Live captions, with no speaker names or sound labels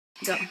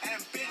Go.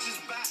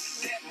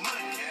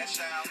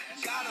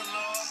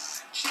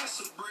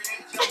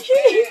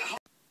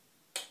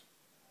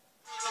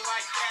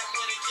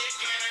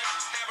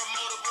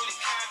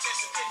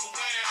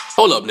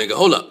 Hold up, nigga,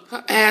 hold up.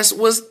 Her ass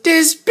was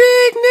this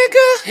big,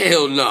 nigga?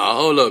 Hell nah,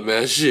 hold up,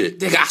 man, shit.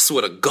 Nigga, I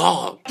swear to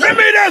God. Give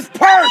me this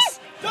purse!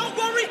 Don't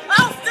worry,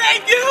 I'll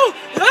save you!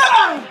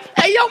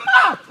 Hey, yo,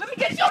 Mom, let me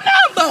get your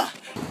number!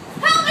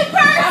 Help me,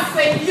 purse! I'll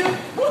save you!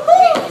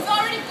 He's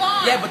already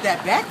gone. Yeah, but that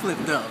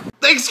backflip, though.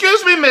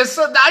 Excuse me, miss.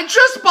 I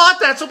just bought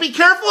that, so be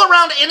careful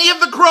around any of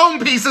the chrome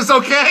pieces,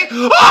 okay?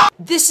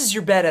 This is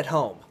your bed at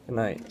home. Good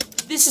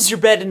night. This is your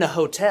bed in a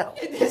hotel.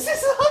 This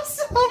is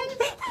awesome.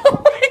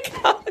 Oh my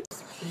God.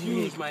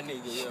 Huge, my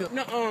nigga, yo.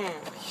 Nuh-uh.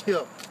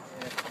 Yo.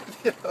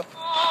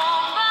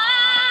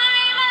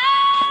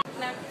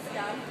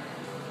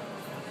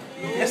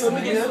 Yes, let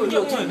me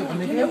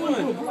get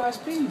one.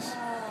 Last piece.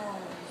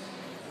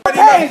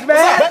 Hey,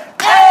 man.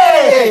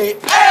 Hey!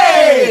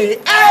 Hey!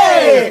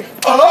 Hey! Hey!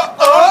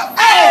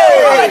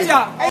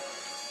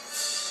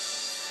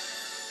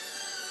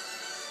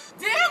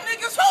 Damn,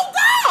 niggas, hold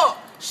on!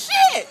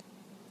 Shit!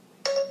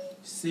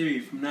 Siri,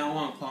 from now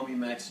on, call me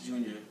Max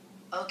Jr.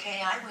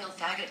 Okay, I will,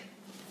 faggot.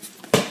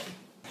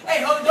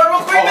 Hey, hold the door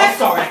real quick, man. I'm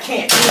sorry, I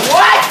can't.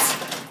 What?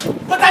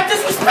 But that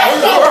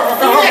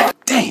disrespectful!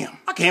 Damn,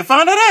 I can't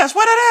find that ass.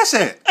 Where that ass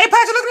at? Hey,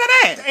 Patrick, look at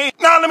that ass. Hey,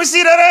 no, let me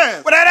see that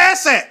ass. Where that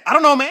ass at? I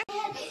don't know, man.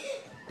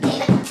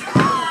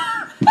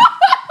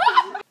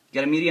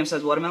 Got a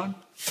medium-sized watermelon?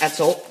 Add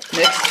salt,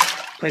 mix,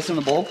 place it in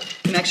the bowl,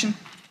 connection,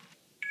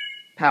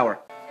 power.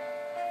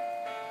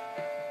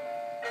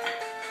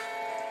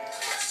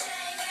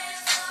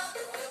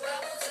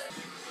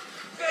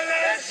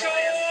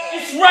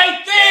 It's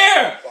right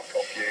there! Fuck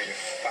off, you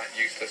fat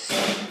useless.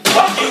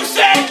 What you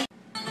say?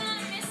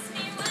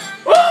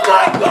 Oh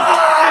my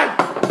God!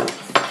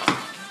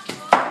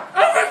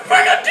 I'm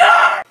finna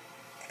die!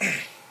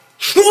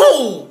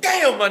 Whoa!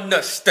 Damn, my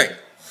nuts stink.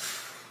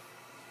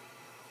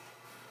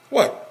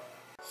 What?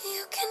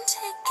 You can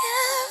take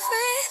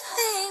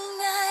everything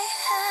I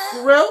have.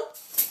 For real?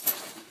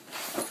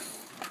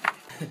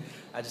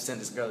 I just sent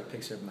this girl a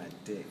picture of my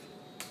dick.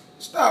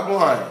 Stop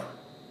lying.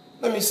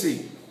 Let me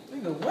see.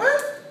 Nigga,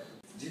 what?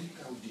 Did you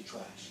go with the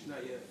trash?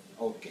 Not yet.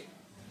 Okay.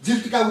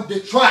 Did you go with the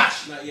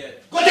trash? Not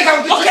yet. Go take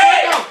out the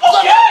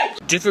trash.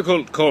 Okay!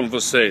 Difficult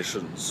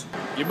conversations.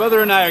 Your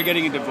mother and I are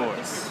getting a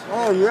divorce.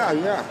 Oh,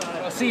 yeah.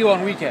 I'll see you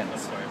on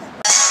weekends.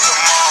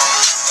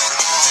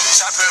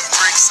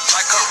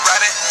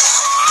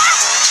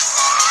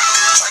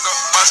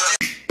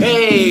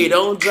 Hey,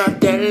 don't drop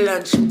that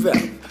lunch bell.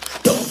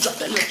 Don't drop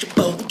that lunch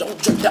bell. Don't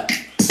drop that.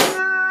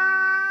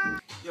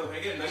 Yo, can I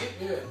get a nugget?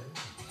 Yeah.